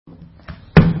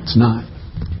It's not.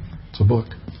 It's a book.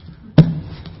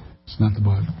 It's not the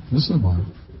Bible. This is the Bible.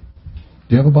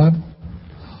 Do you have a Bible?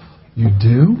 You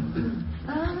do?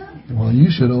 Well, you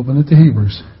should open it to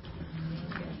Hebrews.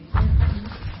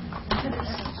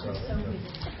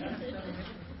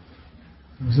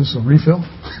 Is this a refill?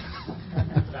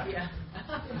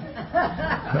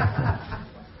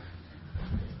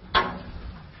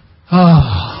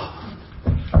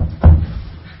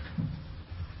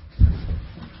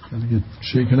 Gotta get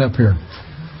shaken up here.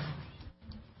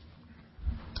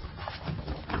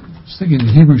 I was thinking in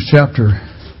Hebrews chapter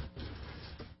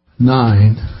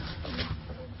 9,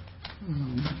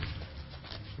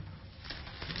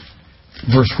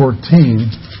 verse 14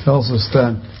 tells us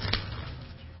that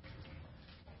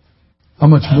how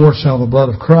much more shall the blood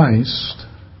of Christ,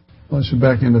 let's go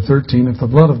back into 13, if the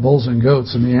blood of bulls and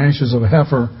goats and the ashes of a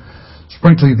heifer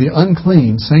sprinkling the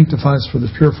unclean sanctifies for the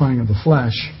purifying of the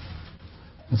flesh.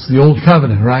 It's the old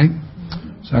covenant, right?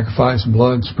 Sacrifice,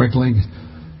 blood, sprinkling.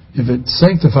 If it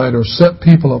sanctified or set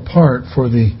people apart for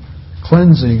the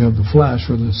cleansing of the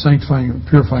flesh, or the sanctifying and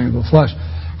purifying of the flesh,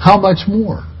 how much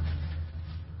more?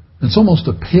 It's almost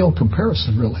a pale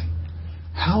comparison, really.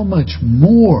 How much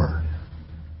more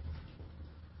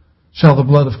shall the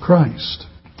blood of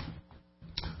Christ,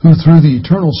 who through the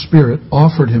eternal Spirit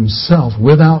offered Himself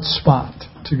without spot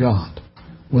to God,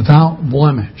 without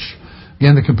blemish.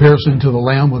 Again, the comparison to the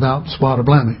Lamb without spot or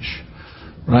blemish,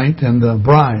 right? And the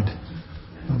bride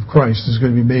of Christ is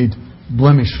going to be made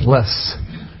blemishless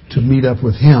to meet up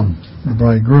with Him, the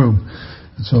bridegroom.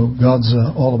 And so God's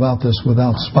all about this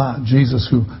without spot. Jesus,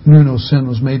 who knew no sin,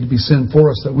 was made to be sin for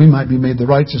us, that we might be made the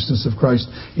righteousness of Christ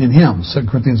in Him. 2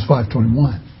 Corinthians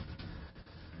 5:21.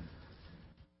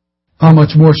 How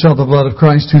much more shall the blood of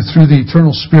Christ, who through the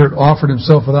eternal Spirit offered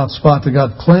Himself without spot to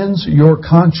God, cleanse your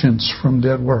conscience from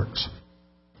dead works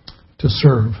to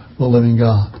serve the living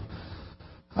God?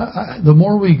 The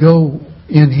more we go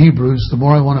in Hebrews, the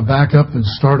more I want to back up and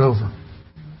start over.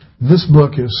 This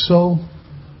book is so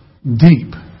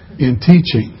deep in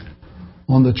teaching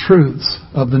on the truths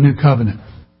of the new covenant,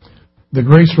 the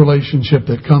grace relationship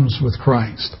that comes with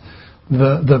Christ,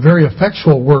 the very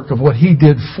effectual work of what He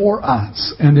did for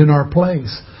us and in our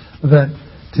place, that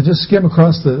to just skim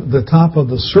across the top of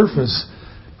the surface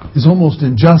is almost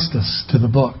injustice to the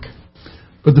book.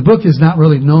 But the book is not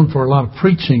really known for a lot of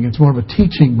preaching. It's more of a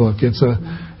teaching book. It's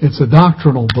a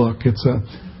doctrinal book. It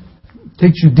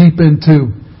takes you deep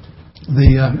into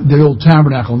the old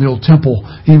tabernacle and the old temple,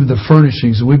 even the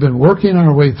furnishings. And we've been working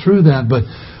our way through that. But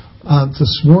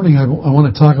this morning I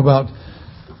want to talk about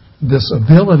this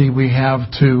ability we have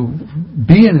to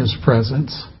be in His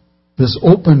presence, this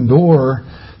open door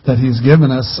that He's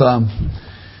given us,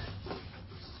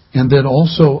 and then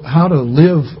also how to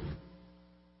live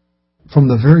from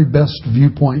the very best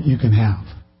viewpoint you can have.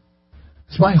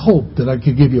 It's my hope that I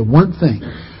could give you one thing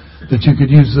that you could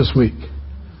use this week.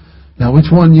 Now, which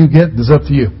one you get is up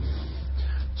to you.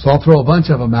 So I'll throw a bunch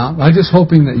of them out. I'm just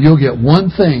hoping that you'll get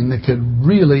one thing that could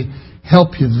really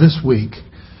help you this week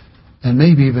and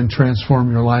maybe even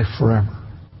transform your life forever.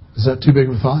 Is that too big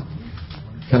of a thought?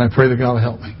 Can I pray that God will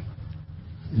help me?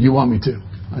 You want me to.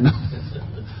 I know.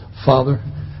 Father,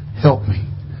 help me.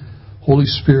 Holy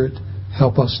Spirit,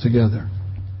 help us together.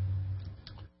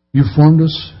 You formed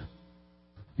us.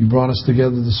 You brought us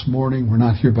together this morning. We're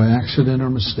not here by accident or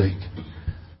mistake.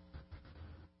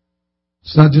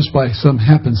 It's not just by some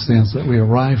happenstance that we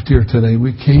arrived here today.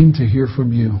 We came to hear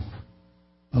from You.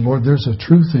 And Lord, there's a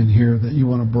truth in here that You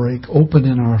want to break open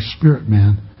in our spirit,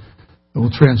 man, that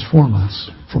will transform us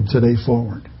from today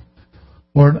forward.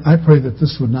 Lord, I pray that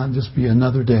this would not just be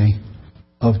another day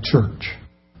of church,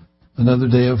 another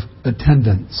day of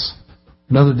attendance,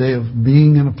 another day of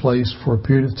being in a place for a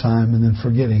period of time and then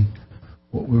forgetting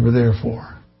what we were there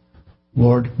for.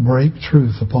 Lord, break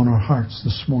truth upon our hearts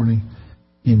this morning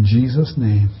in Jesus'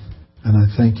 name. And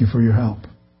I thank You for Your help.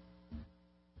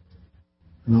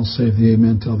 And I'll save the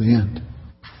amen till the end.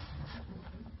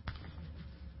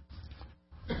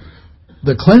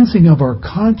 The cleansing of our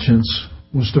conscience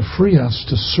was to free us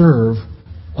to serve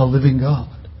a living God.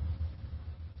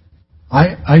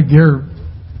 I dare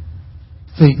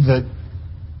think that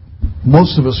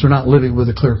most of us are not living with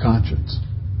a clear conscience.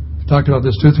 We've talked about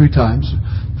this 2 or 3 times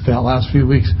the last few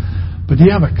weeks. But do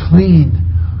you have a clean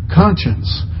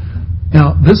conscience?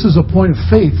 Now, this is a point of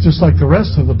faith just like the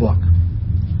rest of the book.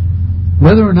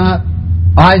 Whether or not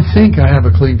I think I have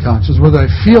a clean conscience, whether I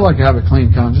feel like I have a clean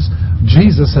conscience,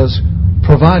 Jesus has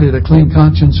provided a clean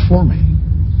conscience for me.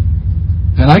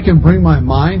 And I can bring my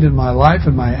mind and my life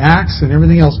and my acts and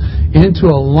everything else into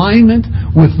alignment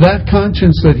with that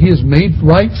conscience that He has made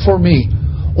right for me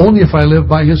only if I live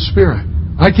by His Spirit.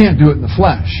 I can't do it in the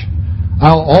flesh.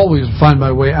 I'll always find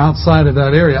my way outside of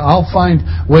that area. I'll find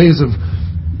ways of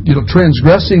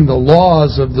transgressing the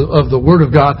laws of the Word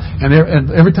of God, and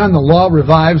every time the law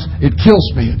revives, it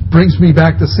kills me. It brings me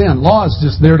back to sin. Law is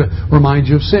just there to remind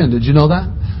you of sin. Did you know that?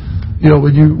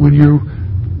 When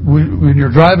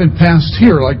you're driving past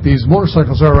here, like these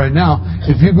motorcycles are right now,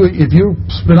 if your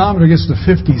speedometer gets to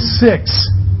 56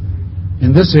 in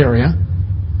this area,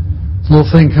 this little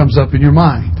thing comes up in your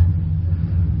mind,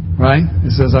 right?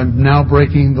 It says, "I'm now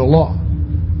breaking the law."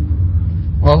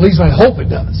 Well, at least I hope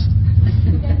it does.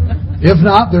 If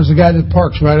not, there's a guy that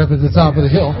parks right up at the top of the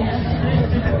hill,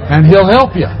 and he'll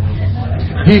help you.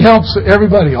 He helps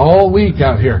everybody all week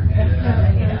out here.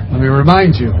 Let me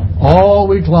remind you, all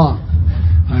week long,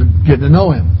 I'm getting to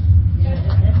know him.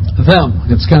 Them.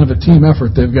 It's kind of a team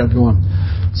effort they've got going.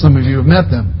 Some of you have met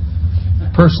them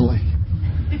personally.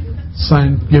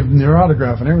 Give them their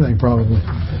autograph and everything, probably.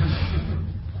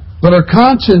 But our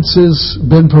conscience has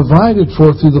been provided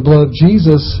for through the blood of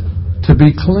Jesus to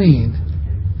be clean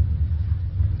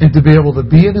and to be able to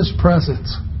be in His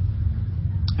presence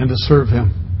and to serve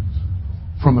Him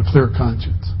from a clear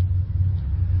conscience.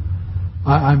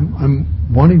 I'm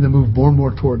wanting to move more and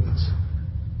more toward this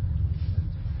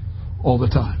all the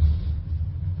time.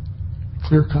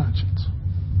 Clear conscience.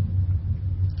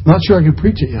 Not sure I can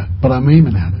preach it yet, but I'm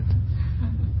aiming at it.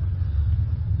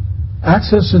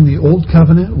 Access in the Old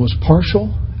Covenant was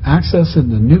partial. Access in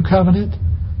the New Covenant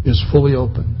is fully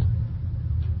opened.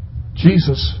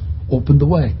 Jesus opened the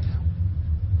way.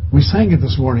 We sang it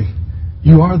this morning.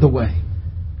 You are the way.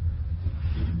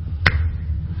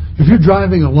 If you're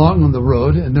driving along on the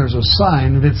road and there's a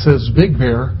sign and it says Big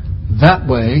Bear, that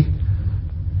way,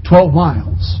 12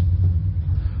 miles.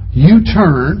 You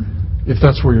turn, if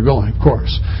that's where you're going, of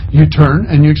course. You turn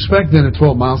and you expect then at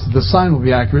 12 miles that the sign will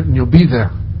be accurate and you'll be there.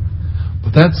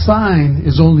 But that sign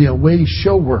is only a way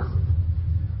shower.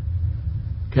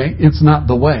 Okay? It's not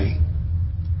the way.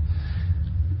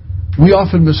 We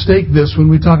often mistake this when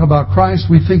we talk about Christ.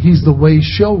 We think He's the way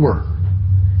shower.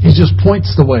 He just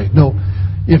points the way. No.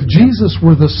 If Jesus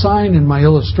were the sign in my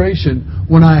illustration,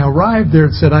 when I arrived there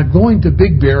and said, I'm going to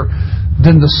Big Bear,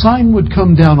 then the sign would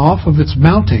come down off of its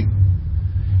mounting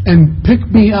and pick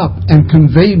me up and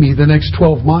convey me the next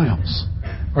 12 miles.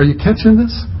 Are you catching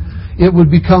this? It would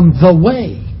become the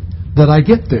way that I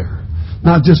get there,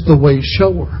 not just the way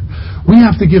shower. We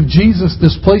have to give Jesus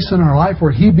this place in our life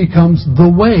where He becomes the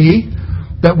way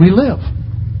that we live.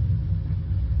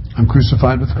 I'm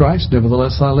crucified with Christ,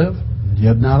 nevertheless I live.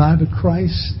 Yet not I, but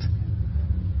Christ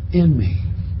in me.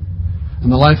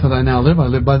 And the life that I now live, I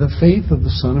live by the faith of the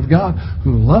Son of God,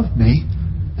 who loved me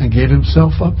and gave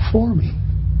Himself up for me.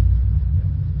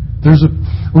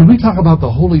 When we talk about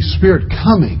the Holy Spirit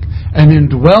coming and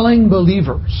indwelling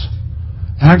believers,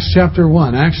 Acts chapter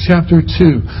 1, Acts chapter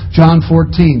 2, John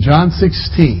 14, John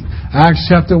 16, Acts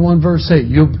chapter 1 verse 8.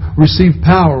 You'll receive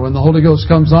power when the Holy Ghost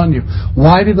comes on you.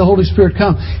 Why did the Holy Spirit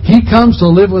come? He comes to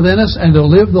live within us and to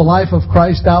live the life of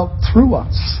Christ out through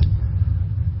us.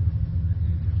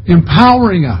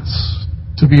 Empowering us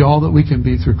to be all that we can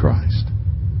be through Christ.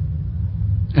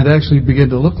 And actually begin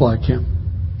to look like Him.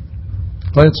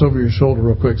 Glance over your shoulder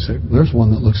real quick. Say, there's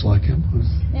one that looks like Him.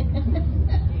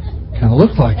 Kind of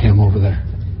look like Him over there.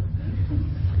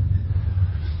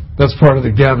 That's part of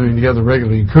the gathering together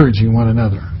regularly, encouraging one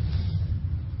another.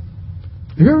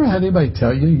 Have you ever had anybody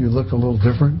tell you you look a little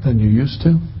different than you used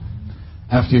to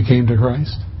after you came to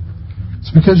Christ?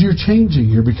 It's because you're changing.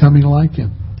 You're becoming like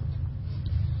Him.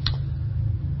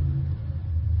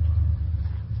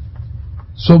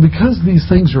 So because these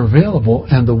things are available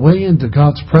and the way into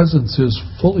God's presence is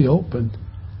fully open,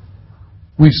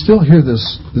 we still hear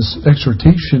this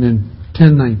exhortation in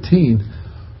 10:19.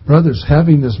 Brothers,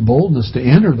 having this boldness to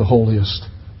enter the holiest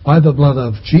by the blood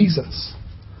of Jesus,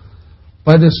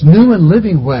 by this new and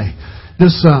living way.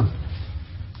 This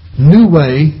new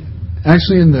way,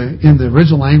 actually in the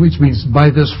original language, means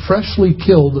by this freshly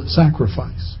killed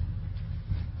sacrifice.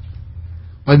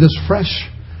 By this fresh,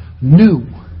 new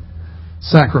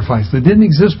sacrifice that didn't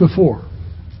exist before.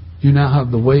 You now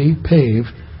have the way paved.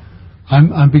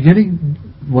 I'm beginning,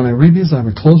 when I read these, I'm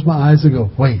going to close my eyes and go,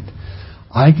 wait.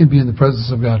 I can be in the presence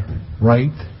of God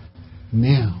right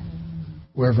now,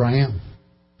 wherever I am.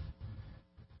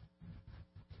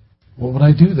 What would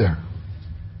I do there?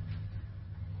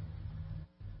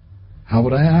 How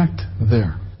would I act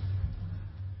there?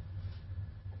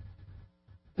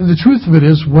 And the truth of it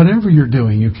is, whatever you're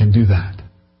doing, you can do that.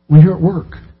 When you're at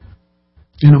work,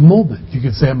 in a moment, you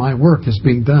can say, my work is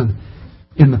being done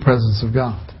in the presence of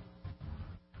God.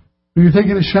 When you're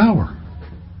taking a shower,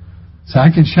 so I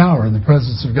can shower in the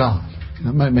presence of God.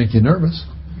 That might make you nervous.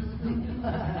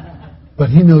 But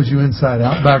He knows you inside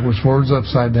out, backwards, forwards,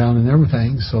 upside down, and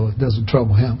everything, so it doesn't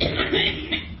trouble Him.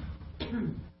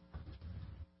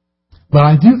 But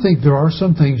I do think there are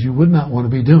some things you would not want to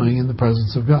be doing in the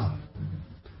presence of God.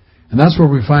 And that's where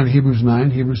we find Hebrews 9,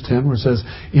 Hebrews 10, where it says,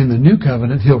 in the new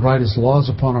covenant, He'll write His laws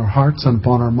upon our hearts and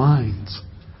upon our minds.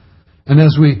 And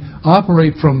as we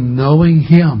operate from knowing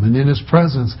Him and in His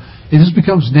presence, it just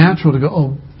becomes natural to go,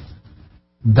 oh,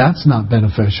 that's not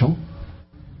beneficial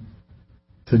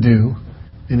to do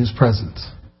in His presence.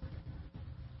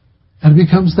 And it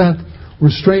becomes that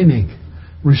restraining,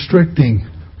 restricting,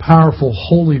 powerful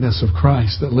holiness of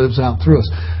Christ that lives out through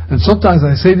us. And sometimes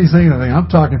I say these things and I think, I'm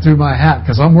talking through my hat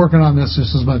because I'm working on this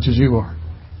just as much as you are.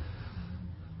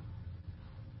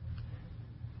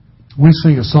 We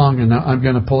sing a song, and I'm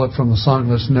going to pull it from the song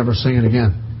list and never sing it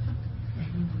again.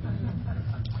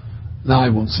 No, I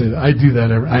won't say that. I do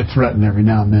that. I threaten every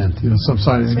now and then. Some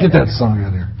songs, get that song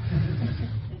out here.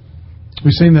 We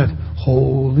sing that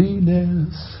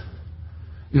holiness.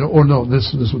 Or no,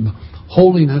 this one.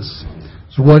 Holiness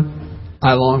is what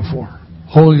I long for.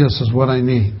 Holiness is what I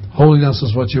need. Holiness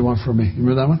is what you want from me. You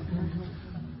remember that one?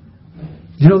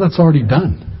 That's already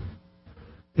done.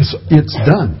 It's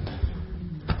done.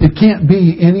 It can't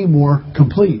be any more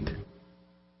complete.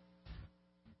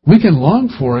 We can long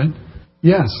for it,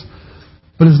 yes.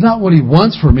 But it's not what He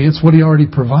wants for me. It's what He already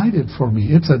provided for me.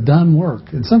 It's a done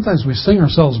work. And sometimes we sing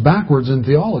ourselves backwards in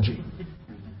theology.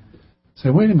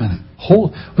 Say, wait a minute. We're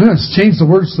going to change the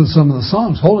words to some of the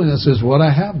songs. Holiness is what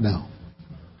I have now.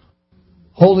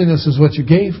 Holiness is what you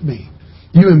gave me.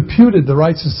 You imputed the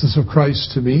righteousness of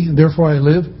Christ to me, and therefore I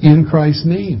live in Christ's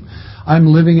name. I'm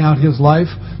living out His life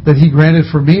that He granted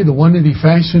for me, the one that He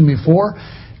fashioned me for,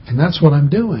 and that's what I'm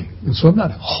doing. And so I'm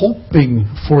not hoping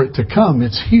for it to come.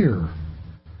 It's here.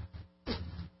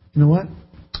 You know what?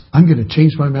 I'm going to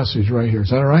change my message right here. Is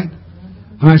that all right?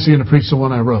 I'm actually going to preach the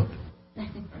one I wrote.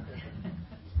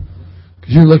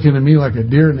 Because you're looking at me like a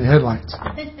deer in the headlights.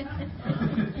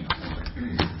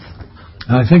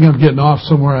 And I think I'm getting off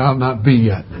somewhere I'll not be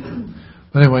yet.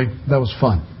 But anyway, that was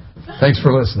fun. Thanks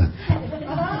for listening.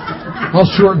 I'll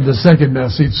shorten the second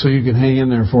message so you can hang in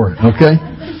there for it. Okay?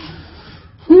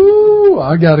 Woo!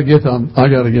 I got to get there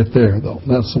though.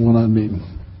 That's the one I'm needing.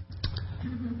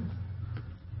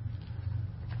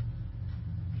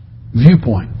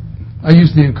 Viewpoint. I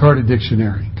used the Encarta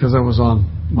dictionary because I was on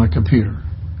my computer.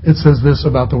 It says this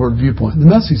about the word viewpoint. The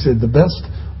Message said the best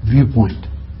viewpoint.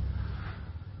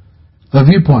 A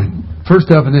viewpoint. First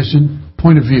definition,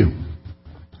 point of view.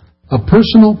 A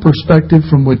personal perspective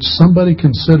from which somebody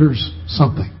considers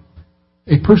something.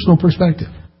 A personal perspective.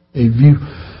 A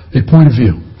point of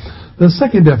view. The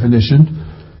second definition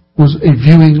was a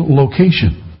viewing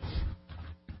location.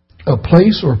 A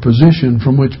place or position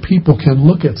from which people can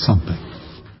look at something.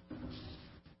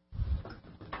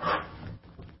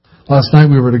 Last night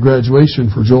we were at a graduation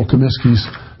for Joel Comiskey's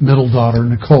middle daughter,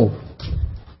 Nicole.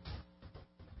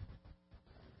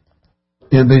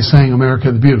 And they sang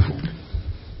America the Beautiful.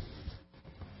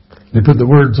 They put the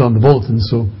words on the bulletin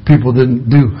so people didn't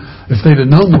do. If they'd have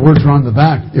known the words were on the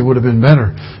back, it would have been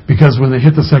better. Because when they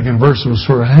hit the second verse, it was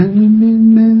sort of...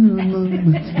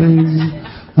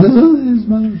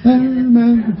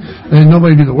 And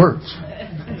nobody knew the words.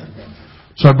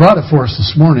 So I brought it for us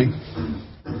this morning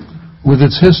with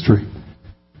its history.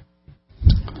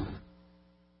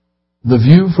 The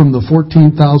view from the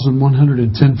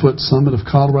 14,110-foot summit of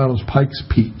Colorado's Pikes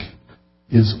Peak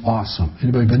is awesome.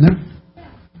 Anybody been there?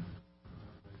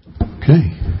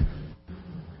 Okay.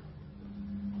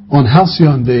 On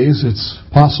halcyon days, it's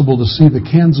possible to see the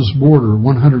Kansas border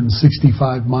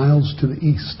 165 miles to the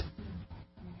east.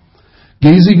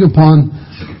 Gazing upon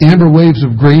amber waves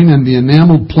of grain and the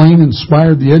enameled plain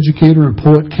inspired the educator and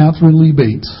poet Catherine Lee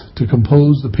Bates to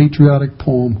compose the patriotic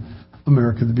poem,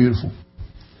 America the Beautiful.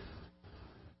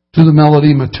 To the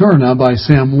melody Materna by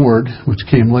Sam Ward, which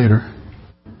came later,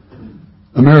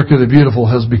 America the Beautiful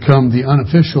has become the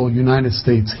unofficial United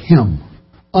States hymn.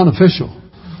 Unofficial.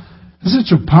 It's such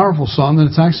a powerful song that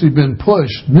it's actually been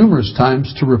pushed numerous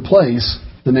times to replace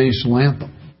the national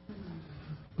anthem.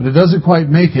 But it doesn't quite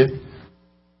make it.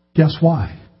 Guess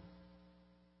why?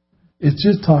 It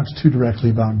just talks too directly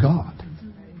about God.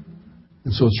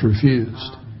 And so it's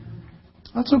refused.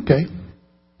 That's okay.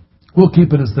 We'll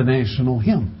keep it as the national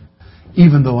hymn,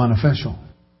 even though unofficial.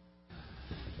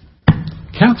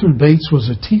 Catherine Bates was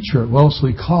a teacher at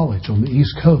Wellesley College on the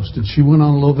East Coast, and she went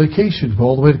on a little vacation to go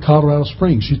all the way to Colorado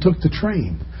Springs. She took the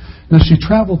train. Now she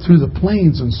traveled through the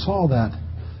plains and saw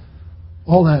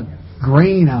all that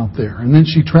grain out there. And then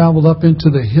she traveled up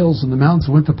into the hills and the mountains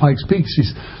and went to Pikes Peak. She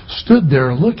stood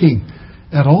there looking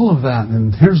at all of that.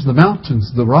 And here's the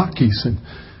mountains, the Rockies,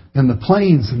 and the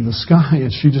plains and the sky.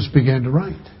 And she just began to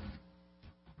write.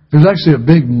 There's actually a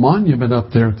big monument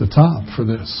up there at the top for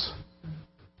this.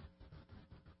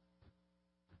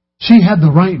 She had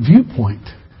the right viewpoint.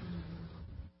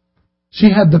 She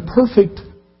had the perfect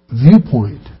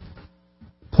viewpoint.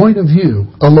 Point of view.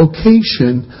 A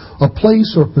location, a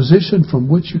place or position from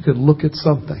which you could look at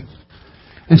something.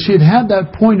 And she had had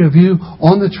that point of view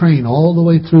on the train all the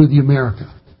way through the America.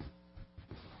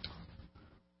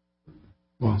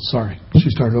 Well, sorry. She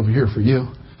started over here for you.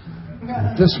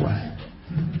 This way.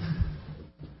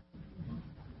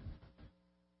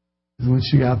 And when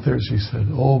she got there, she said,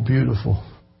 "Oh, beautiful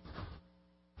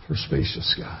for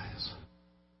spacious skies,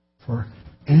 for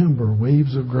amber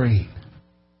waves of grain."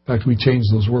 In fact, we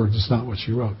changed those words. It's not what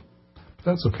she wrote. But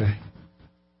that's okay.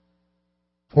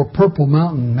 "For purple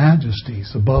mountain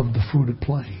majesties above the fruited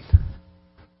plain."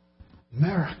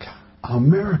 America.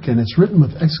 America. And it's written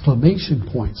with exclamation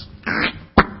points.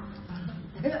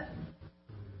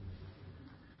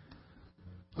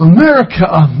 America,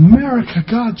 America,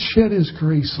 God shed His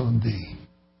grace on thee.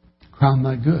 Crown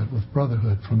thy good with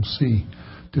brotherhood from sea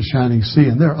to shining sea.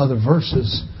 And there are other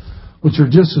verses which are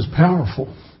just as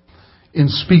powerful in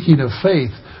speaking of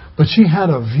faith. But she had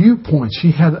a viewpoint.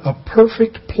 She had a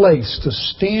perfect place to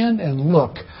stand and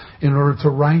look in order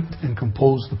to write and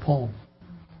compose the poem.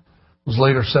 It was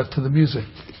later set to the music,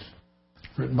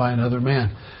 written by another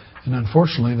man. And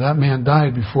unfortunately, that man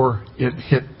died before it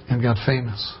hit and got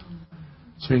famous.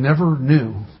 So he never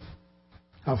knew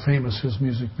how famous his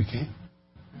music became.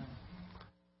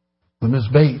 But Miss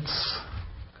Bates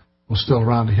was still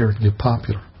around to hear it get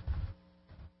popular.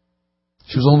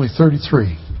 She was only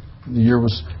 33. The year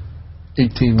was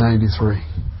 1893.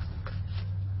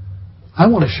 I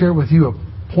want to share with you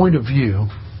a point of view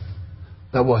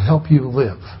that will help you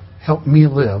live, help me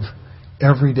live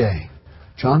every day.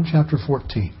 John chapter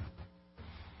 14.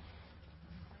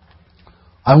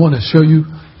 I want to show you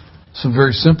some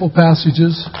very simple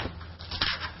passages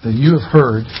that you have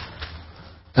heard,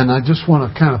 and I just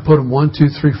want to kind of put them 1, 2,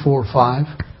 3, 4, 5,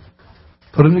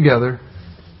 put them together,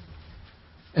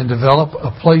 and develop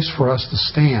a place for us to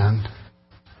stand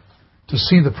to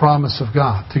see the promise of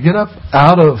God. To get up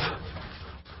out of,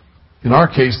 in our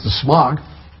case, the smog.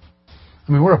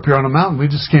 I mean, we're up here on a mountain. We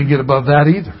just can't get above that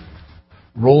either.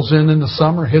 Rolls in the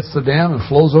summer, hits the dam, and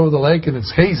flows over the lake, and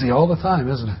it's hazy all the time,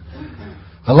 isn't it?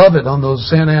 I love it on those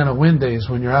Santa Ana wind days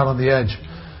when you're out on the edge.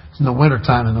 It's in the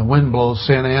wintertime, and the wind blows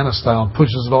Santa Ana style and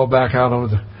pushes it all back out over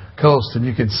the coast, and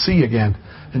you can see again.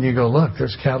 And you go, look,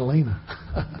 there's Catalina.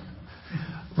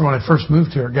 When I first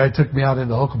moved here, a guy took me out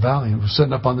into Oka Valley and was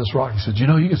sitting up on this rock. He said, "You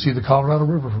know, you can see the Colorado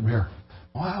River from here."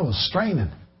 Well, I was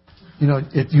straining. You know,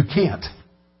 you can't.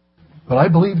 But I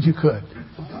believed you could.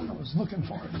 I was looking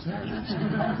for it. There it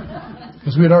is.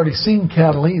 Because we had already seen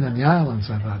Catalina and the islands,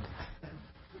 I thought.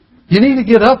 You need to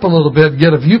get up a little bit and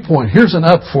get a viewpoint. Here's an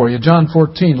up for you. John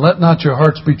 14. "Let not your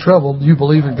hearts be troubled. You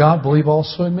believe in God, believe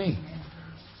also in me."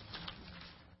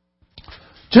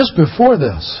 Just before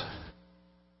this,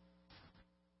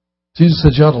 Jesus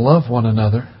said you ought to love one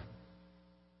another.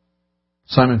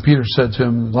 Simon Peter said to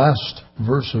him, last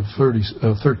verse of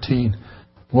 13,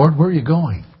 "Lord, where are you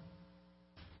going?"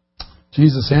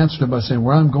 Jesus answered him by saying,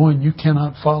 "Where I'm going, you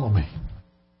cannot follow me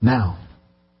now,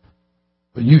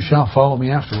 but you shall follow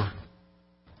me afterward."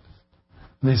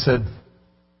 And they said,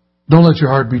 "Don't let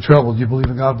your heart be troubled. You believe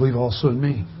in God, believe also in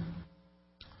me."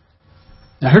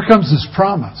 Now here comes this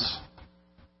promise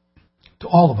to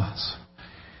all of us.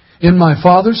 "In my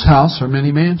Father's house are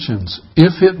many mansions.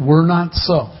 If it were not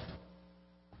so,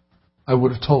 I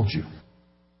would have told you.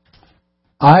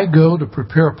 I go to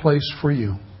prepare a place for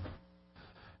you.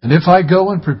 And if I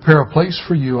go and prepare a place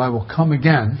for you, I will come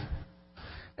again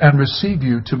and receive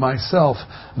you to myself,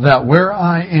 that where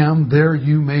I am, there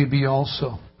you may be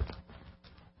also.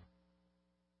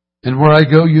 And where I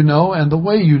go, you know, and the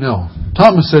way you know."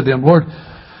 Thomas said to him, "Lord,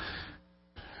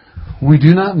 we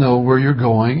do not know where you're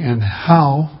going, and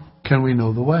how can we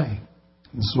know the way?"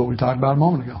 This is what we talked about a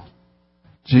moment ago.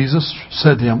 Jesus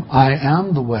said to him, "I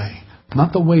am the way."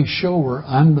 Not the way shower.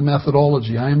 I'm the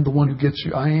methodology. I am the one who gets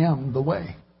you. I am the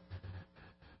way,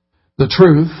 the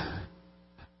truth,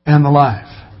 and the life.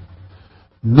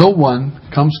 No one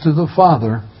comes to the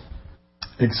Father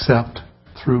except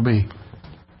through me.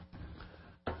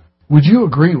 Would you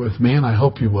agree with me? And I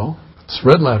hope you will. It's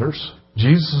red letters.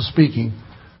 Jesus is speaking.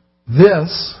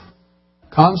 This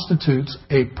constitutes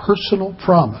a personal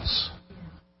promise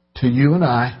to you and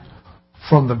I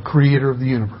from the Creator of the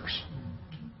universe.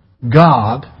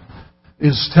 God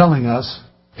is telling us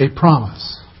a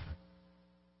promise.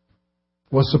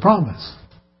 What's the promise?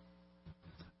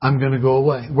 I'm going to go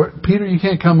away. Peter, you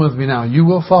can't come with me now. You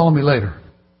will follow me later.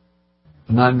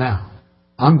 But not now.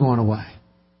 I'm going away.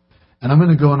 And I'm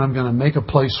going to go and I'm going to make a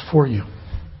place for you.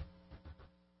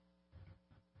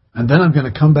 And then I'm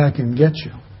going to come back and get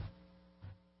you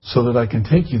so that I can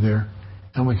take you there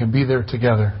and we can be there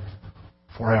together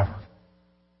forever.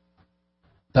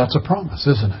 That's a promise,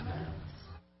 isn't it?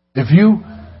 If you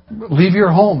leave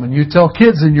your home and you tell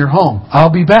kids in your home,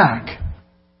 I'll be back.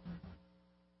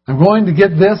 I'm going to get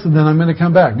this and then I'm going to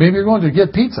come back. Maybe you're going to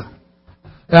get pizza.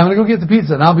 Yeah, I'm going to go get the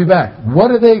pizza and I'll be back. What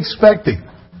are they expecting?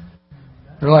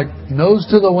 They're like, nose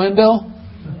to the window.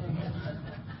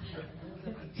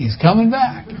 He's coming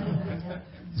back.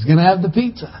 He's going to have the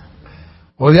pizza.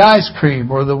 Or the ice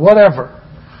cream or the whatever.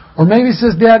 Or maybe it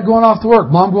says Dad going off to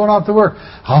work, Mom going off to work.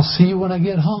 I'll see you when I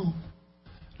get home.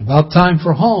 About time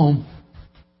for home,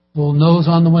 little nose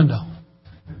on the window.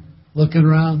 Looking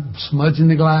around, smudging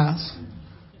the glass.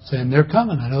 Saying, they're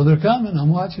coming. I know they're coming.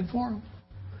 I'm watching for them.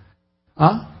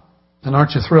 Huh? And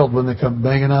aren't you thrilled when they come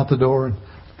banging out the door and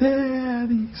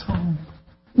Daddy's home.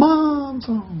 Mom's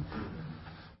home.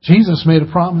 Jesus made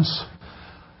a promise.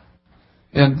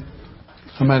 And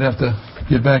I might have to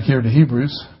get back here to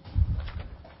Hebrews.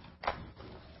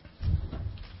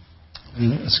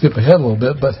 Skip ahead a little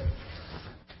bit, but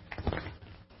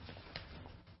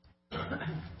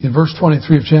in verse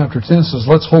 23 of chapter 10 it says,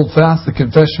 let's hold fast the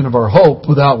confession of our hope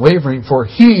without wavering, for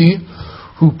He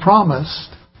who promised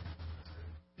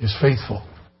is faithful.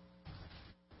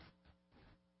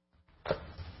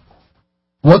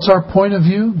 What's our point of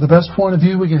view? The best point of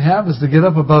view we can have is to get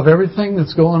up above everything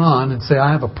that's going on and say,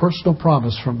 I have a personal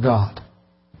promise from God.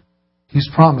 He's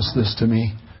promised this to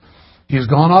me. He's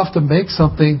gone off to make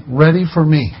something ready for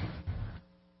me,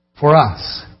 for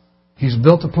us. He's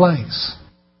built a place.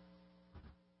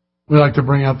 We like to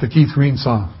bring up the Keith Green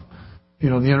song. You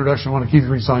know, the introduction of one of Keith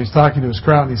Green's songs. He's talking to his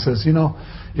crowd and he says, you know,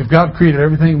 if God created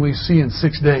everything we see in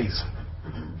 6 days,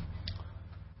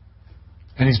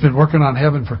 and He's been working on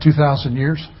heaven for 2,000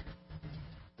 years,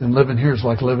 then living here is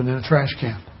like living in a trash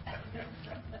can.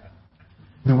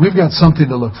 I mean, we've got something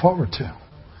to look forward to.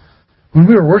 When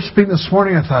we were worshiping this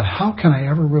morning, I thought, how can I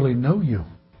ever really know you?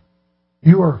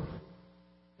 You are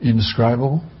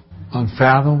indescribable,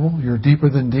 unfathomable. You're deeper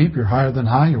than deep. You're higher than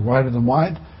high. You're wider than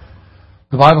wide.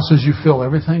 The Bible says you fill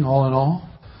everything, all in all.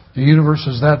 The universe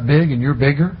is that big and you're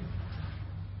bigger.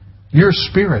 You're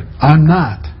spirit. I'm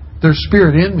not. There's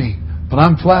spirit in me, but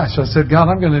I'm flesh. I said, God,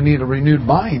 I'm going to need a renewed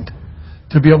mind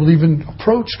to be able to even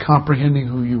approach comprehending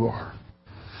who you are.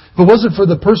 If it wasn't for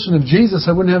the person of Jesus,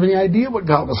 I wouldn't have any idea what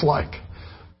God was like.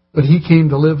 But He came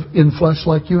to live in flesh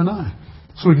like you and I.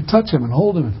 So we could touch Him and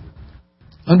hold Him and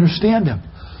understand Him.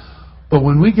 But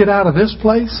when we get out of this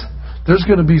place, there's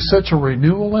going to be such a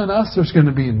renewal in us. There's going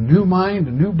to be a new mind,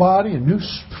 a new body, a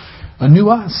new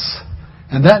us.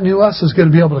 And that new us is going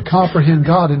to be able to comprehend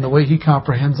God in the way He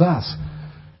comprehends us.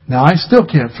 Now, I still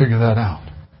can't figure that out.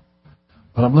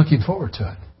 But I'm looking forward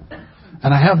to it.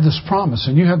 And I have this promise,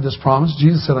 and you have this promise.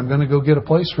 Jesus said, I'm going to go get a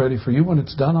place ready for you. When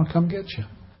it's done, I'll come get you.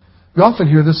 We often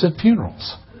hear this at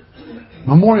funerals,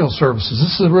 memorial services.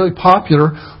 This is a really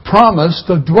popular promise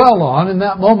to dwell on in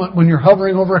that moment when you're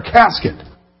hovering over a casket.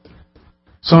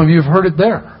 Some of you have heard it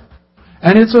there.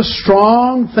 And it's a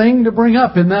strong thing to bring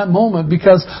up in that moment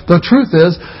because the truth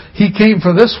is, He came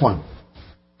for this one.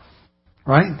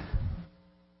 Right?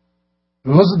 It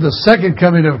wasn't the second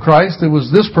coming of Christ. It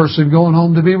was this person going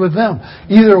home to be with them.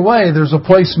 Either way, there's a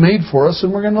place made for us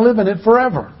and we're going to live in it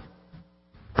forever.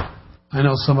 I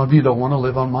know some of you don't want to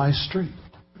live on my street.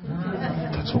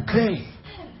 That's okay.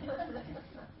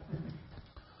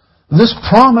 This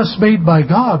promise made by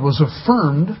God was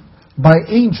affirmed by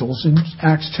angels in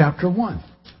Acts chapter 1.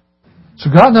 So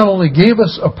God not only gave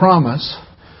us a promise,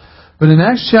 but in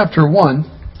Acts chapter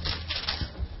 1,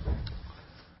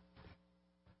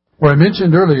 where I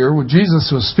mentioned earlier, when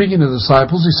Jesus was speaking to the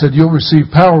disciples, He said, you'll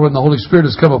receive power when the Holy Spirit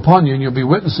has come upon you, and you'll be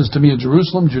witnesses to me in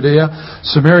Jerusalem, Judea,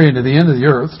 Samaria, and to the end of the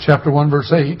earth. Chapter 1,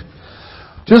 verse 8.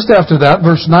 Just after that,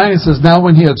 verse 9, it says, now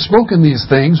when He had spoken these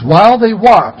things, while they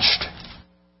watched,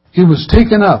 He was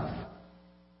taken up,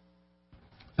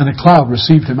 and a cloud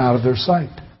received Him out of their sight.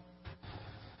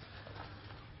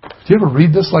 Do you ever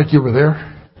read this like you were there?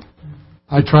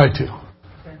 I try to.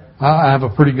 I have a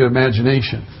pretty good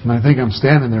imagination. And I think I'm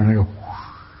standing there and I go,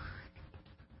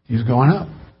 He's going up.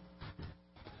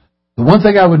 The one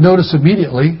thing I would notice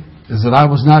immediately is that I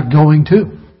was not going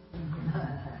to.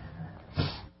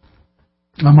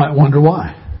 I might wonder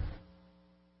why.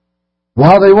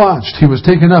 While they watched, He was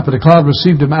taken up and a cloud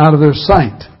received Him out of their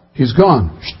sight. He's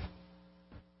gone.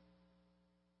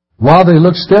 While they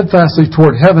looked steadfastly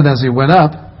toward heaven as He went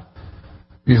up,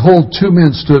 Behold, 2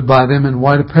 men stood by them in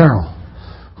white apparel,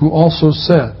 who also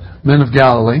said, Men of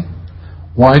Galilee,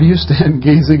 why do you stand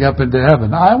gazing up into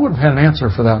heaven? I would have had an answer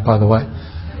for that, by the way.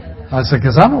 I said,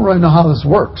 because I don't really know how this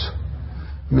works.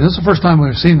 I mean, this is the first time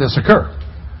we've seen this occur.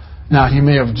 Now, he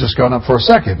may have just gone up for a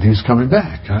second. He's coming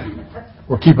back. Right?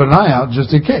 We're keeping an eye out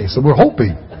just in case. And we're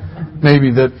hoping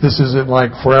maybe that this isn't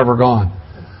like forever gone.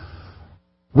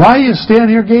 Why do you stand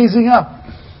here gazing up?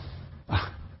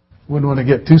 Wouldn't want to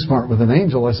get too smart with an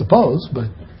angel, I suppose. But,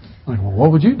 like, well,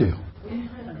 what would you do?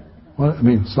 Well, I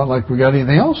mean, it's not like we got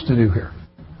anything else to do here.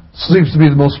 Seems to be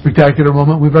the most spectacular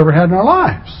moment we've ever had in our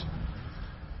lives.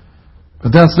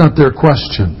 But that's not their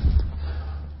question.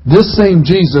 This same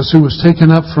Jesus who was taken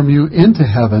up from you into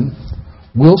heaven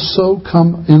will so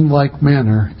come in like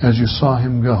manner as you saw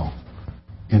him go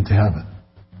into heaven.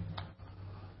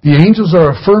 The angels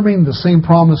are affirming the same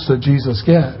promise that Jesus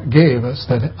gave us,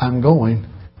 that I'm going,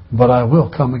 but I will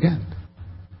come again.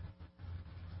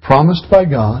 Promised by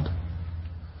God,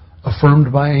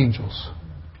 affirmed by angels.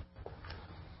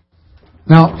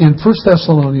 Now, in 1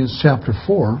 Thessalonians chapter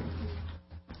 4,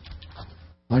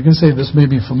 like I say, this may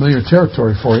be familiar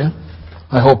territory for you.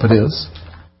 I hope it is.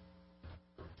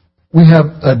 We have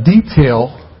a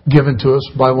detail given to us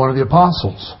by one of the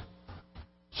apostles.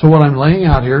 So what I'm laying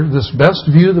out here, this best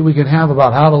view that we can have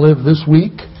about how to live this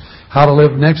week, how to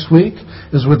live next week,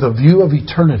 is with a view of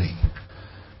eternity.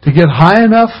 To get high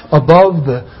enough above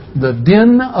the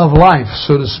din of life,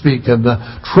 so to speak, and the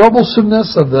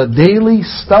troublesomeness of the daily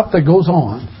stuff that goes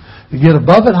on. To get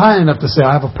above it high enough to say,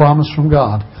 I have a promise from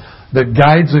God that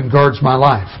guides and guards my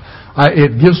life.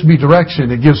 It gives me direction.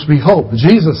 It gives me hope.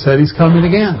 Jesus said He's coming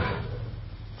again.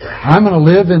 I'm going to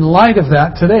live in light of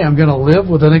that today. I'm going to live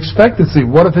with an expectancy.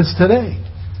 What if it's today?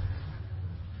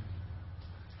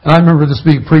 And I remember this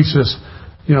being preached as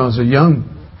a young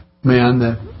man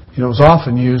that was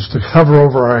often used to cover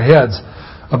over our heads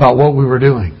about what we were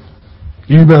doing.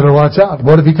 You better watch out.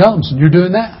 What if He comes and you're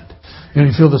doing that? And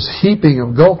you feel this heaping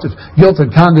of guilt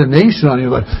and condemnation on you.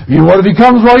 Like, what if He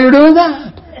comes while you're doing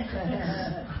that?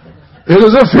 It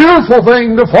is a fearful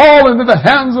thing to fall into the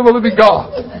hands of a living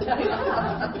God.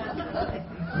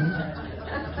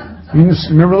 You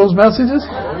remember those messages?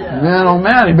 Man, oh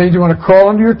man, He made you want to crawl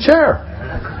under your chair.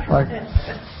 Like,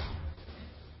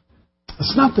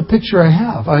 it's not the picture I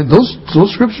have.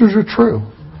 Those scriptures are true.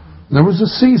 There was a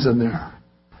season there.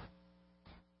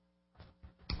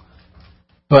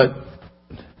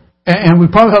 And we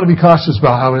probably ought to be cautious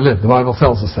about how we live. The Bible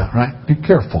tells us that, right? Be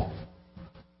careful.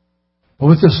 But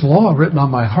with this law written on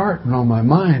my heart and on my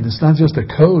mind, it's not just a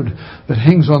code that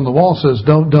hangs on the wall says,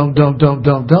 don't.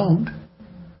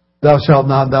 Thou shalt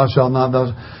not, thou shalt not,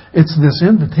 It's this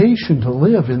invitation to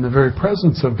live in the very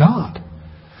presence of God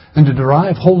and to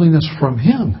derive holiness from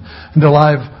Him and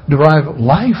derive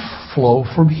life flow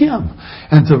from Him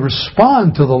and to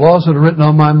respond to the laws that are written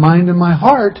on my mind and my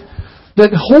heart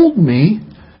that hold me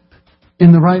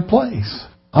in the right place.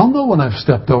 I'll know when I've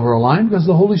stepped over a line because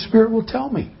the Holy Spirit will tell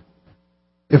me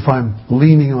if I'm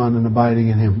leaning on and abiding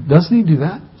in Him. Doesn't He do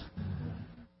that?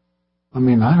 I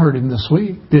mean, I heard Him this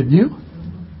week. Did you?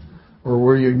 Or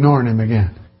were you ignoring Him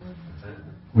again?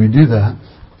 We do that.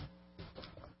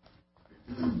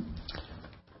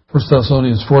 1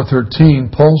 Thessalonians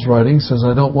 4:13, Paul's writing says,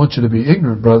 I don't want you to be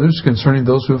ignorant, brothers, concerning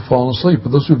those who have fallen asleep,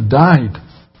 but those who have died.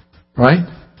 Right?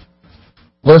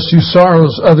 Lest you sorrow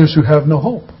as others who have no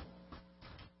hope.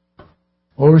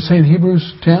 What were we saying in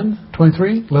Hebrews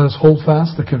 10:23? Let us hold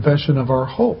fast the confession of our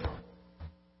hope.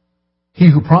 He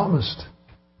who promised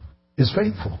is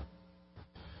faithful.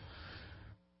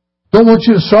 Don't want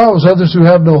you to sorrow as others who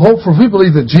have no hope, for if we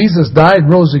believe that Jesus died and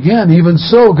rose again, even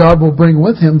so God will bring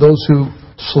with Him those who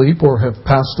sleep or have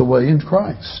passed away in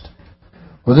Christ.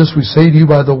 For this we say to you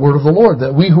by the word of the Lord,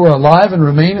 that we who are alive and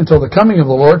remain until the coming of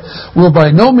the Lord will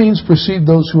by no means precede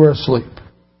those who are asleep.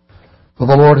 For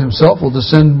the Lord Himself will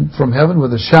descend from heaven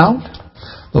with a shout,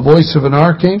 the voice of an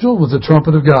archangel, with the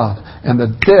trumpet of God, and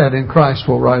the dead in Christ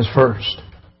will rise first.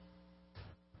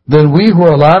 Then we who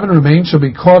are alive and remain shall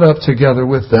be caught up together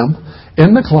with them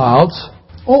in the clouds.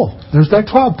 Oh, there's that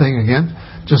cloud thing again.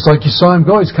 Just like you saw Him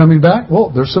go, He's coming back.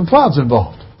 Well, there's some clouds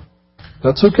involved.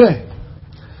 That's okay.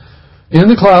 In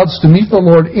the clouds to meet the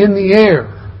Lord in the air.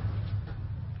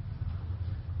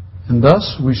 And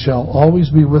thus we shall always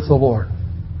be with the Lord.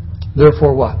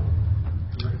 Therefore what?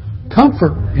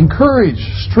 Comfort, encourage,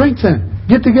 strengthen,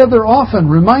 get together often,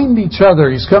 remind each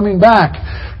other He's coming back.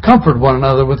 Comfort one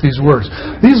another with these words.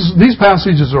 These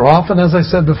passages are often, as I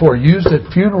said before, used at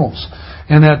funerals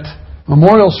and at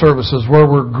memorial services where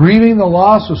we're grieving the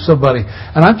loss of somebody.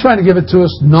 And I'm trying to give it to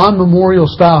us non-memorial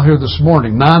style here this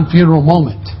morning, non-funeral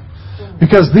moment.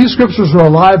 Because these scriptures are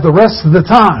alive the rest of the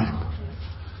time.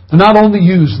 They're not only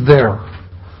used there.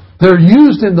 They're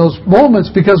used in those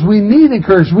moments because we need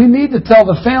encouragement. We need to tell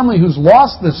the family who's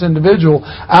lost this individual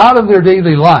out of their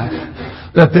daily life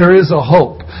that there is a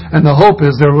hope. And the hope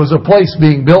is there was a place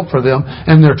being built for them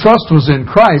and their trust was in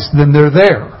Christ, then they're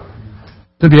there.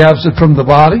 To be absent from the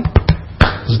body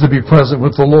is to be present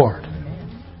with the Lord.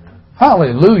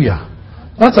 Hallelujah.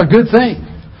 That's a good thing.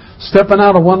 Stepping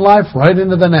out of one life right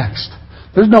into the next.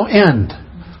 There's no end.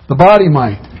 The body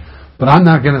might, but I'm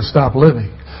not going to stop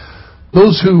living.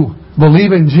 Those who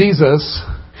believe in Jesus,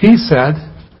 He said,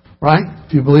 right?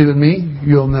 If you believe in me,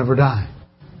 you'll never die.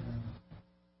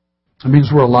 It means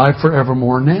we're alive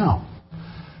forevermore now.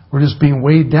 We're just being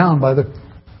weighed down by the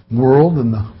world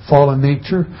and the fallen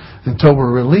nature until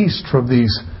we're released from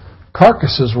these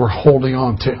carcasses we're holding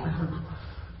on to.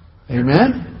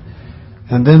 Amen?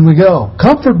 And then we go.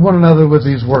 Comfort one another with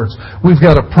these words. We've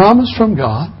got a promise from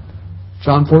God,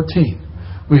 John 14.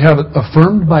 We have it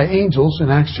affirmed by angels in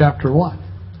Acts chapter 1.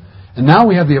 And now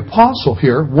we have the apostle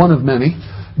here, one of many,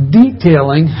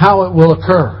 detailing how it will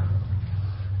occur.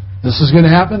 This is going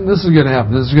to happen, this is going to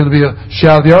happen. This is going to be a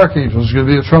shout of the archangel. This is going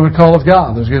to be a trumpet call of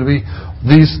God. There's going to be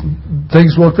these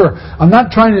things will occur. I'm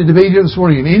not trying to debate here this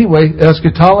morning in any way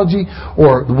eschatology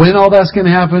or when all that's going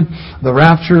to happen, the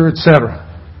rapture, etc.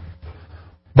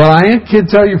 But I can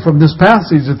tell you from this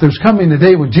passage that there's coming a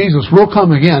day when Jesus will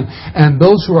come again and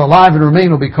those who are alive and remain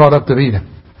will be caught up to meet Him.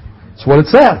 That's what it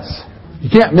says. You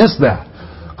can't miss that.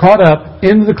 Caught up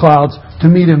into the clouds to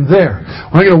meet Him there.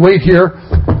 We're not going to wait here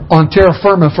on terra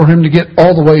firma for Him to get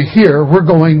all the way here. We're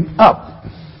going up.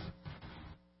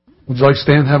 Would you like to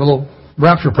stand and have a little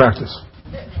rapture practice?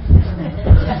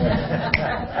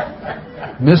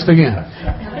 Missed again.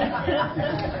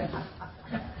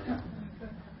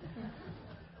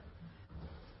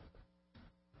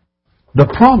 The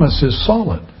promise is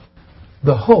solid.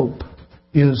 The hope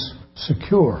is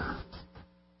secure.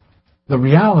 The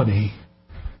reality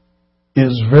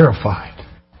is verified.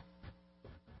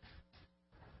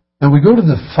 And we go to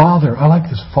the Father. I like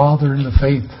this Father in the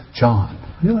faith, John.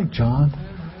 You like John?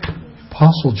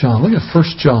 Apostle John. Look at 1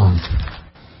 John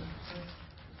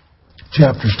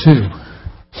chapter 2.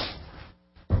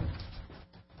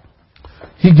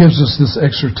 He gives us this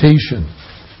exhortation.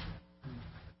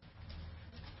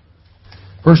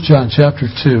 1 John chapter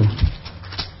 2.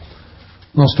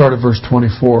 I'll start at verse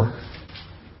 24.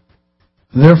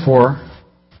 Therefore,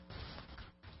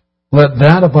 let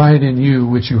that abide in you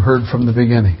which you heard from the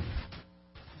beginning.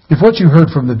 If what you heard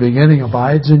from the beginning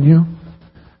abides in you,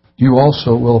 you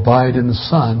also will abide in the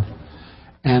Son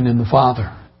and in the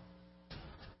Father.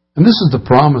 And this is the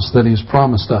promise that He's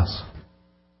promised us.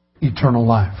 Eternal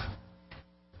life.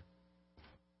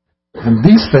 And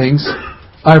these things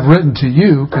I've written to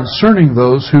you concerning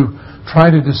those who try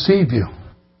to deceive you.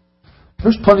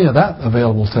 There's plenty of that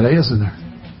available today, isn't there?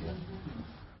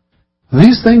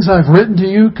 These things I've written to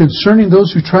you concerning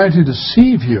those who try to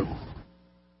deceive you.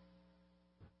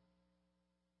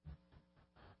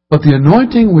 But the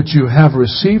anointing which you have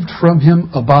received from Him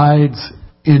abides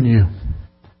in you.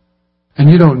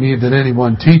 And you don't need that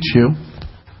anyone teach you.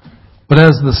 But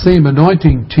as the same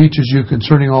anointing teaches you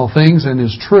concerning all things and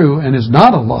is true and is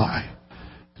not a lie,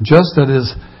 just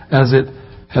as it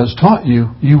has taught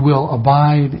you, you will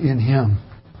abide in Him.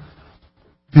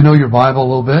 If you know your Bible a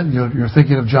little bit, you're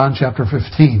thinking of John chapter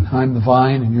 15. I'm the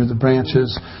vine and you're the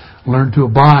branches. Learn to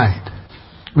abide.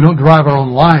 We don't derive our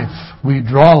own life. We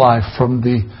draw life from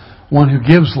the one who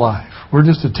gives life. We're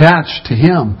just attached to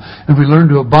Him. And we learn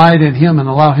to abide in Him and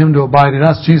allow Him to abide in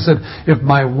us. Jesus said, if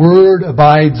my word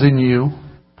abides in you,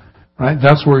 right?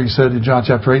 That's where He said in John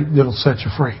chapter 8, it'll set you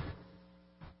free.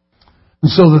 And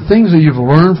so the things that you've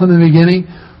learned from the beginning,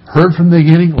 heard from the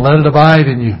beginning, let it abide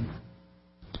in you.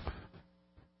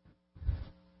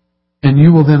 And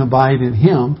you will then abide in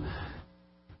Him.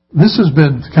 This has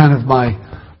been kind of my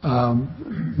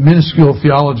minuscule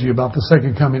theology about the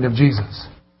second coming of Jesus.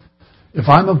 If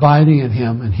I'm abiding in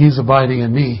Him and He's abiding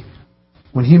in me,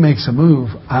 when He makes a move,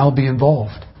 I'll be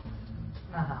involved.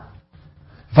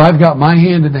 If I've got my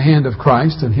hand in the hand of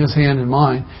Christ and His hand in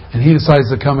mine, and He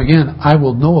decides to come again, I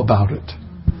will know about it.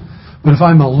 But if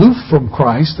I'm aloof from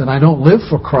Christ and I don't live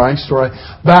for Christ, or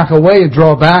I back away and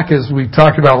draw back, as we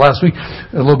talked about last week,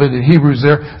 a little bit in Hebrews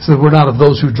there, so we're not of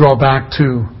those who draw back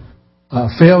to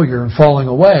failure and falling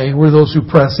away. We're those who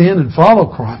press in and follow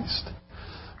Christ.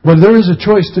 But there is a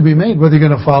choice to be made whether you're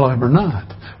going to follow Him or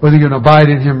not, whether you're going to abide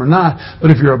in Him or not. But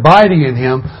if you're abiding in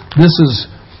Him, this is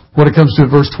what it comes to in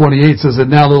verse 28, says that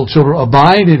now little children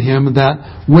abide in Him, and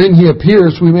that when He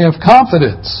appears we may have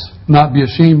confidence, not be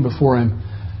ashamed before Him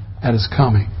at His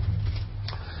coming.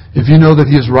 If you know that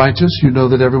He is righteous, you know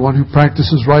that everyone who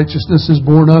practices righteousness is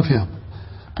born of Him.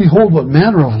 Behold, what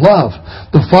manner of love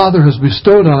the Father has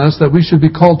bestowed on us, that we should be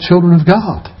called children of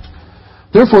God.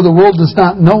 Therefore the world does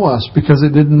not know us, because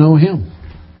it didn't know Him.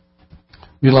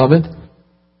 Beloved,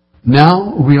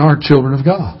 now we are children of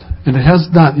God, and it has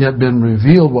not yet been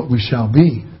revealed what we shall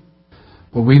be.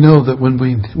 But we know that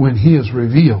when He is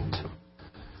revealed,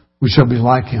 we shall be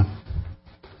like Him,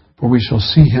 for we shall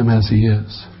see Him as He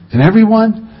is. And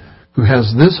everyone who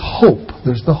has this hope,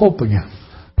 there's the hope again,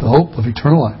 the hope of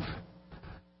eternal life.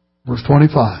 Verse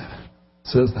 25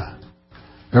 says that.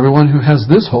 Everyone who has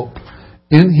this hope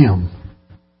in Him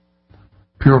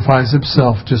purifies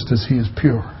himself just as He is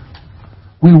pure.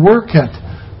 We work at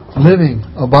living,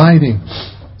 abiding.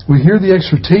 We hear the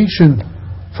exhortation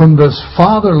from this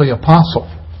fatherly apostle.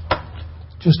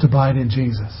 Just abide in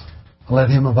Jesus. Let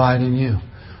Him abide in you.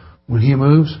 When He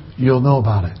moves, you'll know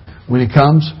about it. When He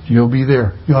comes, you'll be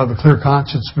there. You'll have a clear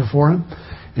conscience before Him,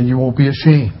 and you won't be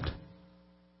ashamed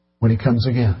when He comes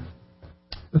again.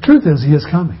 The truth is, He is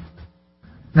coming.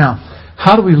 Now,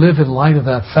 how do we live in light of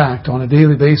that fact on a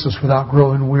daily basis without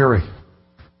growing weary?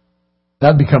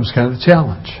 That becomes kind of the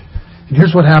challenge. And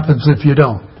here's what happens if you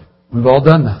don't. We've all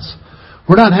done this.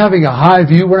 We're not having a high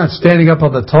view. We're not standing up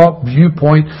on the top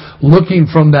viewpoint looking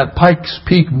from that Pikes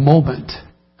Peak moment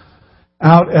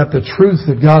out at the truth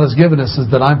that God has given us, is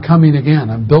that I'm coming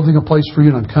again. I'm building a place for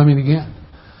you and I'm coming again.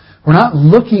 We're not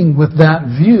looking with that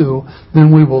view,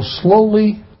 then we will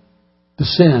slowly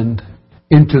descend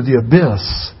into the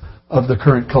abyss of the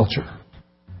current culture,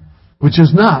 which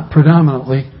is not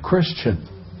predominantly Christian.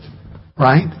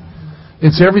 Right?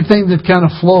 It's everything that kind of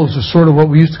flows. It's sort of what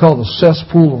we used to call the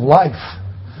cesspool of life.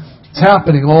 It's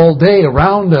happening all day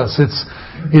around us.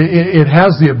 It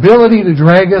has the ability to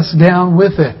drag us down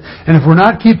with it. And if we're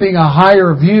not keeping a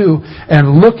higher view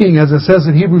and looking, as it says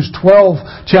in Hebrews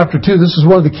 12, chapter 2, this is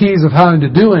one of the keys of how to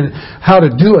do it. How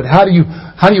do you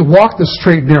walk the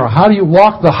straight and narrow? How do you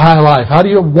walk the high life? How do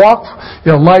you walk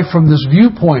life from this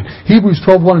viewpoint? Hebrews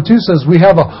 12, 1 and 2 says we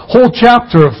have a whole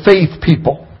chapter of faith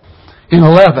people in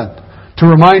 11 to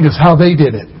remind us how they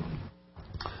did it.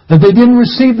 That they didn't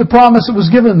receive the promise that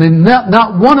was given them.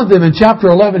 Not one of them in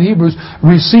chapter 11 Hebrews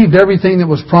received everything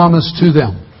that was promised to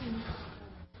them.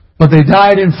 But they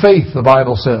died in faith, the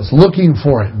Bible says, looking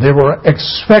for it. They were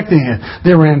expecting it.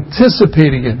 They were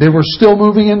anticipating it. They were still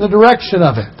moving in the direction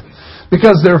of it.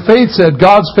 Because their faith said,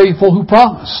 God's faithful who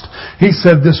promised. He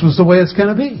said this was the way it's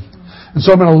going to be. And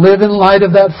so I'm going to live in light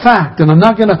of that fact. And I'm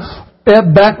not going to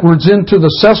ebb backwards into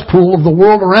the cesspool of the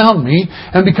world around me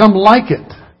and become like it.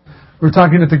 We were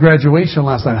talking at the graduation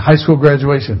last night, high school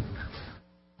graduation.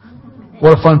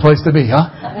 What a fun place to be, huh?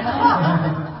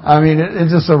 I mean,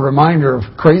 it's just a reminder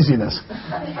of craziness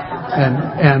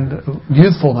and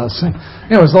youthfulness.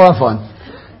 It was a lot of fun.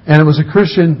 And it was a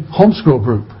Christian homeschool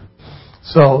group.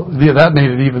 So that made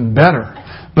it even better.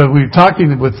 But we were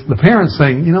talking with the parents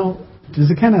saying, does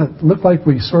it kind of look like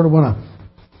we sort of want to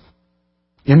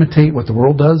imitate what the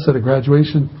world does at a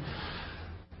graduation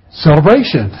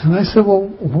celebration? And I said, well,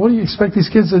 what do you expect these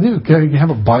kids to do? Can you have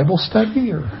a Bible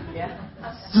study? Or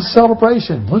it's a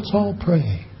celebration. Let's all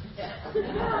pray.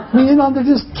 I mean, they're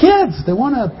just kids. They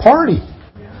want to party.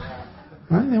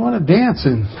 Right? They want to dance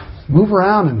and move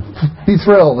around and be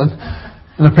thrilled. And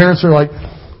the parents are like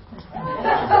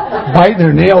biting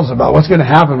their nails about what's going to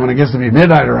happen when it gets to be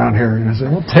midnight around here. And I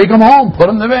said, well, take them home. Put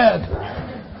them to bed.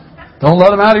 Don't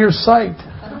let them out of your sight.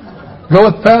 Go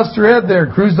with Pastor Ed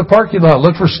there. Cruise the parking lot.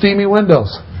 Look for steamy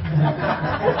windows.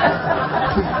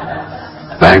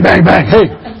 Bang, bang, bang.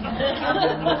 Hey,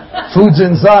 food's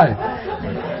inside.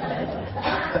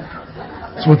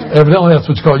 Evidently that's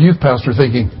what you call youth pastor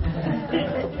thinking.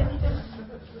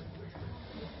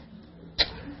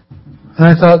 And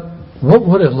I thought, what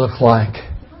would it look like?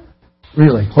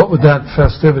 Really, what would that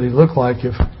festivity look like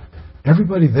if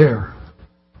everybody there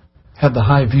had the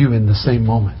high view in the same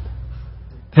moment?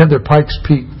 Had their Pikes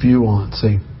Peak view on,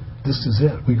 saying, this is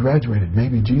it. We graduated.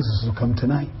 Maybe Jesus will come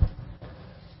tonight.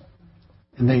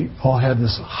 And they all had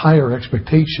this higher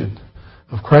expectation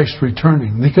of Christ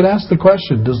returning. They could ask the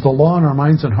question, does the law in our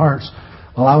minds and hearts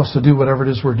allow us to do whatever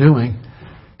it is we're doing?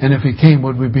 And if He came,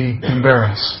 would we be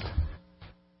embarrassed?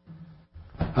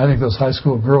 I think those high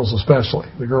school girls especially,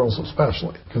 the girls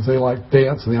especially, because they like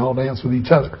dance and they all dance with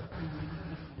each other.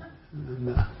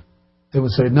 And they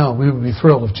would say, no, we would be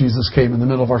thrilled if Jesus came in the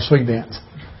middle of our swing dance.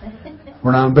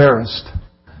 We're not embarrassed.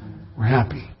 We're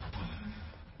happy.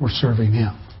 We're serving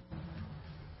Him.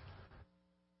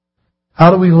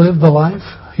 How do we live the life?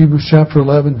 Hebrews chapter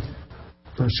 12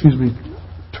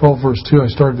 verse 2. I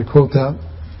started to quote that.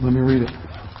 Let me read it.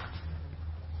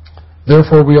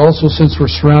 Therefore we also, since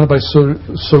we're surrounded by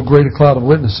so great a cloud of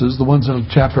witnesses, the ones in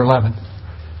chapter 11,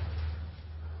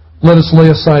 let us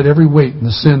lay aside every weight and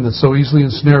the sin that so easily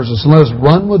ensnares us, and let us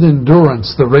run with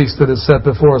endurance the race that is set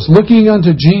before us, looking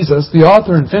unto Jesus, the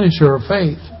author and finisher of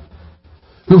faith,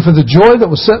 who for the joy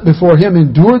that was set before Him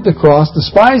endured the cross,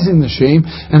 despising the shame,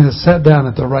 and has sat down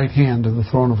at the right hand of the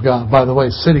throne of God. By the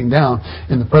way, sitting down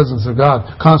in the presence of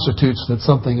God constitutes that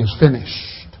something is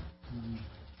finished.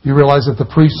 You realize that the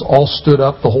priests all stood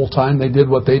up the whole time they did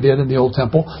what they did in the old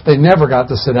temple? They never got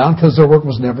to sit down because their work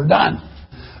was never done.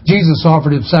 Jesus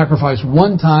offered His sacrifice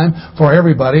one time for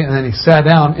everybody, and then He sat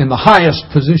down in the highest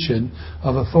position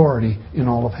of authority in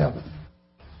all of heaven.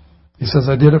 He says,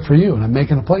 I did it for you, and I'm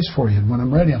making a place for you, and when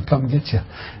I'm ready, I'll come get you.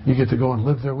 You get to go and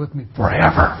live there with me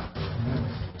forever.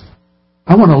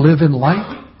 I want to live in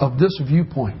light of this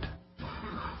viewpoint.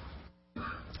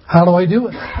 How do I do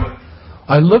it?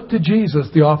 I look to Jesus,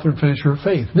 the author and finisher of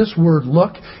faith. This word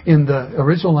look in the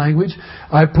original language,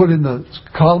 I put in the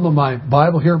column of my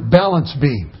Bible here, balance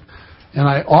beam. And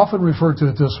I often refer to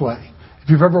it this way. If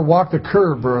you've ever walked a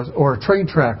curb or a train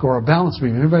track or a balance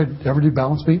beam, anybody ever do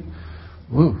balance beam?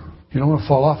 Ooh, you don't want to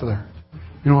fall off of there.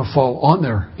 You don't want to fall on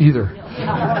there either.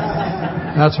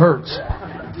 That hurts.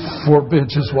 4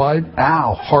 inches wide.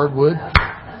 Ow, hardwood.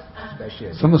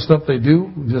 Some of the stuff they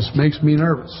do just makes me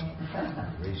nervous.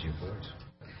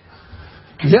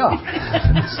 Yeah,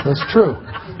 that's true.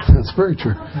 That's very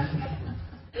true.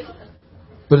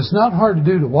 But it's not hard to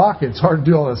do to walk it. It's hard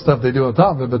to do all that stuff they do on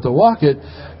top of it. But to walk it,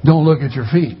 don't look at your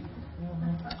feet.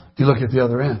 You look at the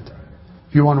other end.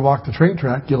 If you want to walk the train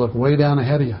track, you look way down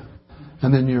ahead of you.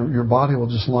 And then your body will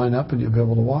just line up and you'll be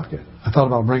able to walk it. I thought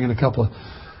about bringing a couple of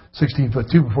 16-foot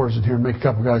 2x4s in here and make a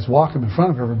couple of guys walk them in front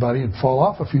of everybody and fall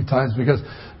off a few times, because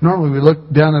normally we look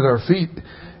down at our feet,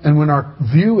 and when our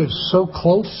view is so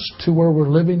close to where we're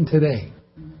living today,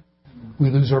 we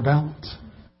lose our balance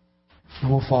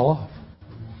and we'll fall off.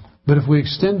 But if we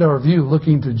extend our view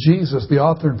looking to Jesus, the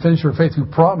author and finisher of faith, who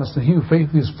promised, and He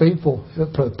who is faithful to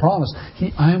the promise,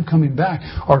 I am coming back.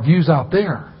 Our view's out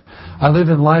there. I live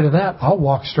in light of that. I'll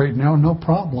walk straight and narrow, no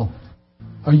problem.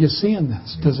 Are you seeing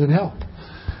this? Does it help?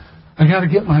 I got to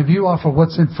get my view off of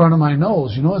what's in front of my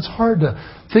nose. You know, it's hard to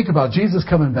think about Jesus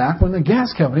coming back when the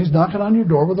gas company's knocking on your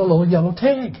door with a little yellow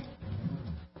tag.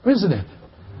 Isn't it?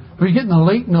 Or you're getting a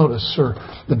late notice, or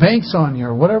the bank's on you,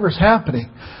 or whatever's happening.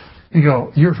 You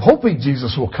go, you're hoping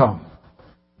Jesus will come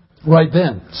right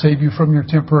then, save you from your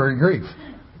temporary grief.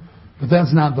 But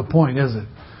that's not the point, is it?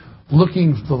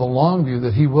 Looking for the long view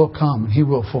that He will come and He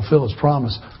will fulfill His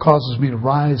promise causes me to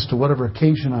rise to whatever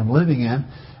occasion I'm living in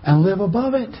and live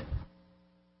above it.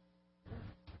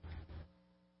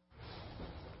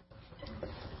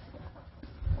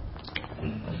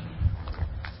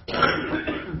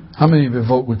 How many of you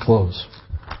vote we close?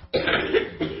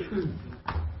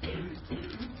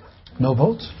 No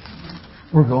votes?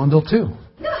 We're going till 2.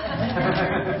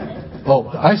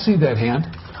 Oh, I see that hand.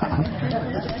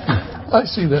 I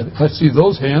see that. I see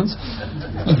those hands.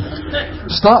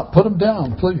 Stop. Put them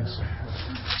down, please.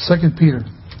 2 Peter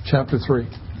chapter 3.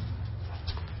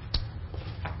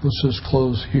 Let's just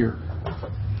close here.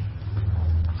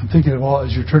 I'm thinking of all,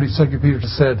 as you're turning 2 Peter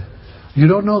said, you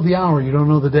don't know the hour, you don't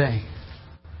know the day.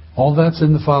 All that's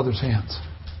in the Father's hands.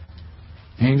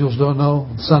 Angels don't know.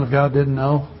 The Son of God didn't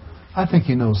know. I think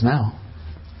He knows now.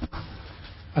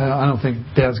 I don't think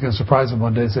Dad's going to surprise him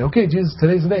one day and say, okay, Jesus,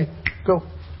 today's the day. Go.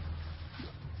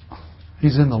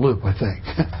 He's in the loop, I think.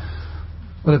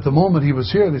 But at the moment He was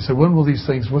here, they said, when will these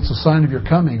things, what's the sign of your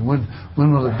coming? When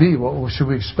will it be? What should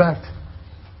we expect?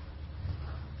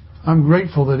 I'm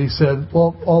grateful that He said,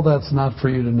 well, all that's not for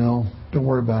you to know. Don't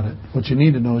worry about it. What you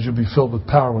need to know is you'll be filled with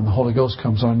power when the Holy Ghost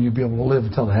comes on. You'll be able to live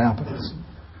until it happens.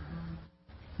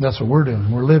 That's what we're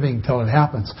doing. We're living until it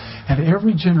happens. And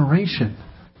every generation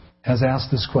has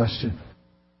asked this question.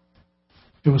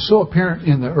 It was so apparent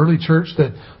in the early church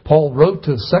that Paul wrote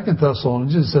to 2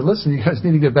 Thessalonians and said, listen, you guys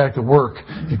need to get back to work.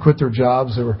 They quit their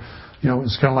jobs. They were,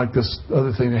 it's kind of like this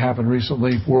other thing that happened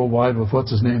recently worldwide with what's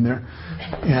his name there.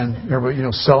 And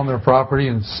everybody, selling their property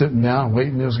and sitting down and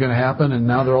waiting it was going to happen. And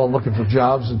now they're all looking for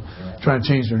jobs and trying to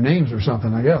change their names or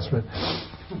something, I guess. But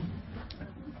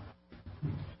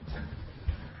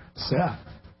sad.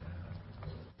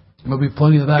 There'll be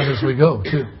plenty of that as we go,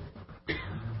 too.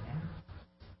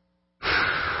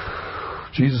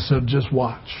 Jesus said, just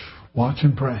watch. Watch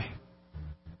and pray.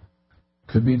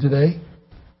 Could be today.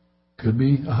 Could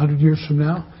be 100 years from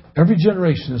now. Every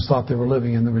generation has thought they were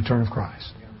living in the return of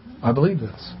Christ. I believe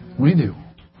this. We do.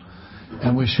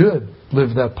 And we should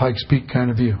live that Pikes Peak kind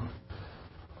of view.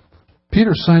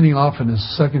 Peter's signing off in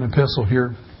his second epistle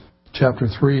here. chapter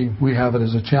 3, we have it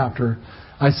as a chapter.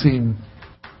 I see him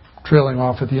trailing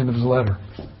off at the end of his letter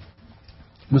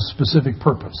with specific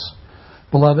purpose.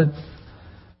 Beloved,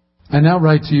 I now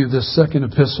write to you this second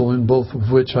epistle, in both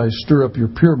of which I stir up your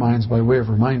pure minds by way of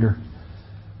reminder,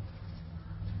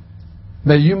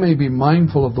 that you may be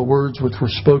mindful of the words which were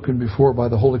spoken before by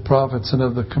the holy prophets, and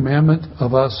of the commandment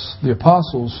of us, the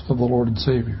apostles of the Lord and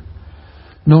Savior.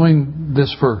 Knowing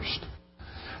this first,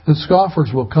 that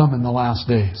scoffers will come in the last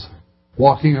days,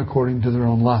 walking according to their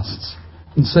own lusts,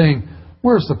 and saying,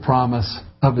 where's the promise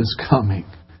of His coming?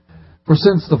 For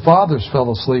since the fathers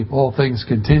fell asleep, all things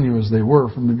continue as they were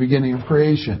from the beginning of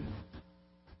creation.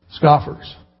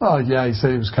 Scoffers. Oh yeah, He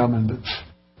said He was coming, but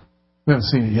we haven't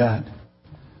seen it yet.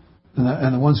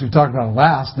 And the ones who talked about it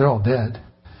last, they're all dead.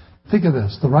 Think of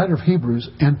this. The writer of Hebrews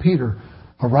and Peter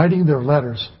are writing their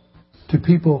letters to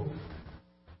people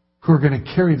who are going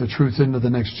to carry the truth into the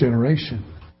next generation.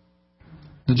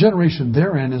 The generation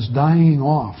they're in is dying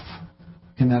off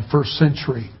in that first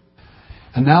century.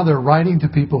 And now they're writing to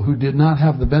people who did not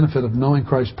have the benefit of knowing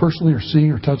Christ personally, or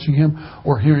seeing or touching Him,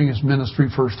 or hearing His ministry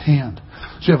firsthand.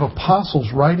 So you have apostles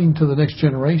writing to the next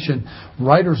generation,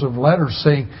 writers of letters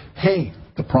saying, hey,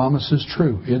 the promise is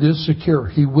true. It is secure.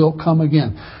 He will come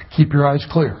again. Keep your eyes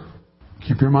clear.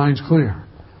 Keep your minds clear.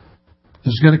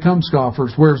 There's going to come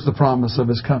scoffers. Where's the promise of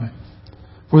His coming?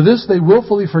 For this they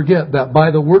willfully forget that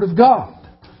by the word of God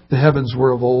the heavens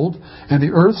were of old, and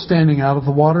the earth standing out of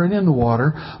the water and in the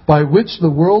water, by which the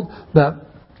world that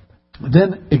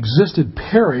then existed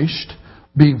perished,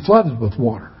 being flooded with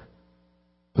water.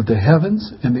 But the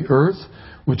heavens and the earth,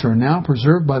 which are now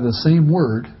preserved by the same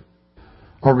word,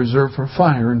 are reserved for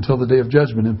fire until the day of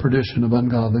judgment and perdition of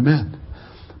ungodly men.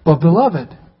 But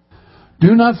beloved,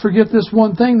 do not forget this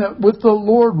one thing, that with the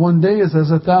Lord 1 day is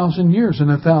as 1,000 years, and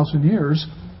 1,000 years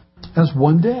as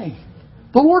 1 day.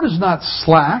 The Lord is not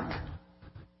slack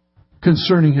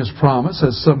concerning His promise,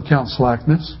 as some count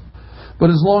slackness, but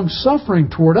is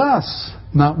long-suffering toward us,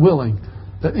 not willing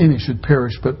that any should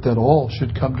perish, but that all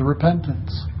should come to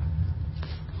repentance.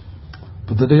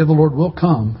 But the day of the Lord will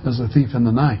come as a thief in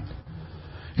the night,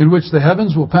 in which the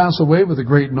heavens will pass away with a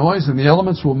great noise, and the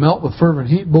elements will melt with fervent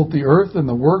heat. Both the earth and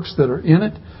the works that are in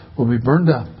it will be burned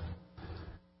up.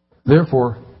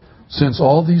 Therefore, since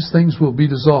all these things will be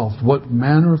dissolved, what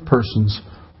manner of persons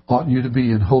ought you to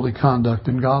be in holy conduct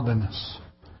and godliness,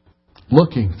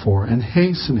 looking for and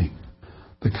hastening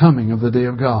the coming of the day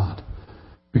of God,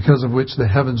 because of which the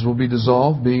heavens will be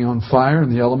dissolved, being on fire,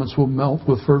 and the elements will melt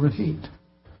with fervent heat?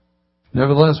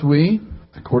 Nevertheless, we,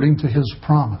 according to His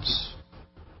promise,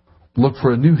 look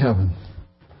for a new heaven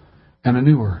and a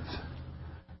new earth,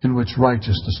 in which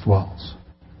righteousness dwells.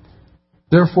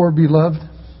 Therefore, beloved,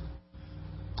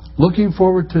 looking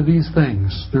forward to these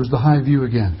things, there's the high view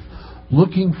again.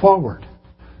 Looking forward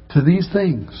to these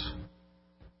things,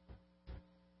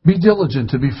 be diligent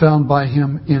to be found by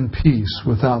Him in peace,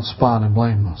 without spot and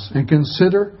blameless. And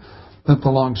consider that the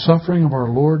long-suffering of our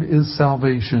Lord is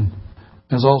salvation,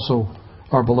 as also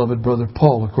our beloved brother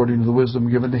Paul, according to the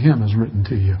wisdom given to him, has written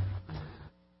to you.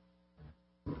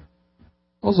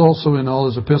 Was also in all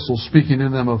his epistles, speaking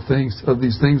in them of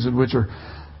these things in which are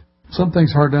some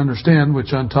things hard to understand,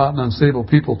 which untaught and unstable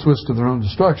people twist to their own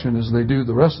destruction, as they do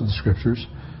the rest of the Scriptures.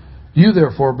 You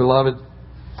therefore, beloved,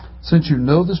 since you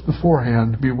know this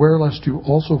beforehand, beware lest you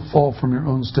also fall from your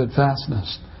own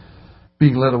steadfastness,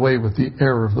 being led away with the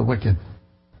error of the wicked.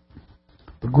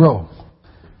 But grow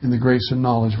in the grace and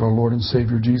knowledge of our Lord and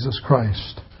Savior Jesus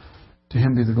Christ. To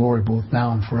Him be the glory both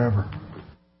now and forever.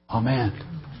 Amen.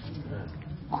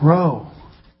 Grow.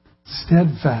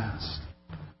 Steadfast.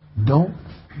 Don't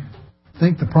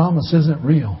think the promise isn't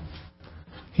real.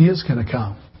 He is going to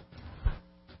come.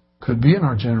 Could be in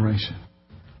our generation.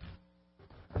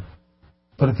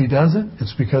 But if He doesn't,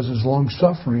 it's because His long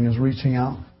suffering is reaching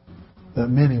out that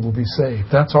many will be saved.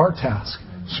 That's our task.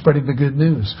 Spreading the good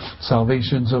news.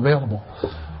 Salvation's available.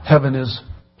 Heaven is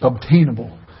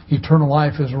obtainable. Eternal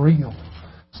life is real.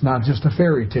 It's not just a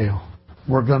fairy tale.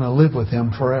 We're going to live with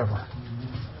Him forever.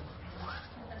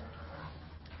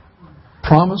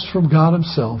 Promise from God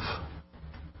Himself,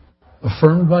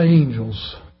 affirmed by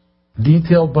angels,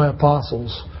 detailed by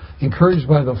apostles, encouraged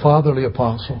by the fatherly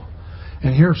apostle,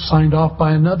 and here signed off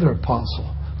by another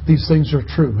apostle. These things are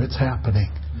true. It's happening.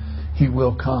 He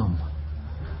will come.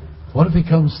 What if He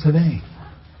comes today?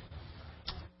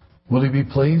 Will He be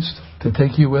pleased to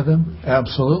take you with Him?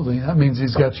 Absolutely. That means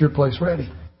He's got your place ready.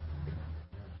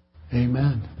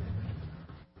 Amen.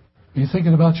 Are you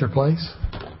thinking about your place?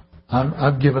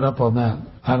 I've given up on that.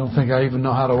 I don't think I even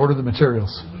know how to order the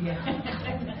materials.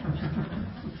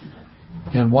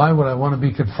 And why would I want to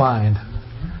be confined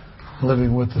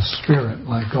living with the Spirit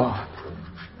like God.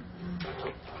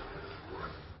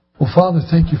 Well, Father,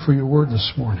 thank you for your word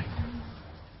this morning.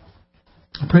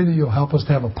 I pray that you'll help us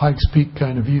to have a Pikes Peak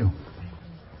kind of view.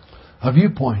 A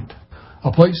viewpoint,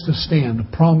 a place to stand,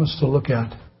 a promise to look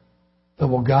at that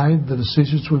will guide the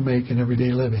decisions we make in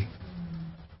everyday living.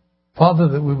 Father,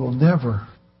 that we will never,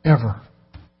 ever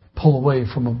pull away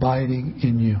from abiding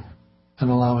in you and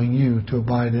allowing you to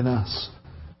abide in us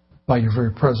by your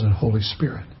very present Holy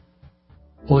Spirit.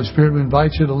 Holy Spirit, we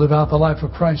invite you to live out the life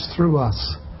of Christ through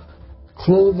us.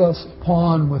 Clothe us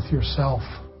upon with yourself.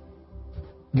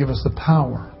 Give us the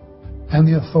power and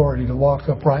the authority to walk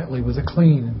uprightly with a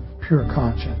clean and pure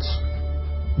conscience,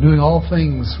 doing all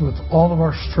things with all of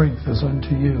our strength as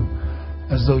unto you,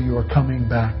 as though you are coming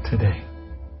back today.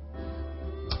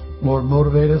 Lord,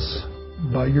 motivate us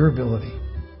by your ability.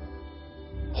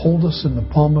 Hold us in the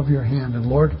palm of your hand. And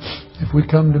Lord, if we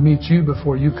come to meet you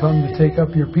before you come to take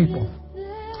up your people,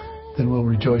 then we'll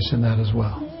rejoice in that as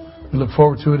well. We look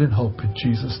forward to it in hope. In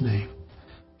Jesus' name.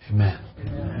 Amen.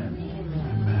 Amen.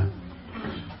 Amen.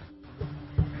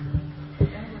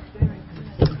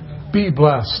 Be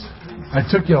blessed. I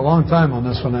took you a long time on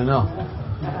this one, I know.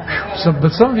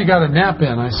 But some of you got a nap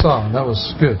in, I saw. That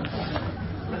was good.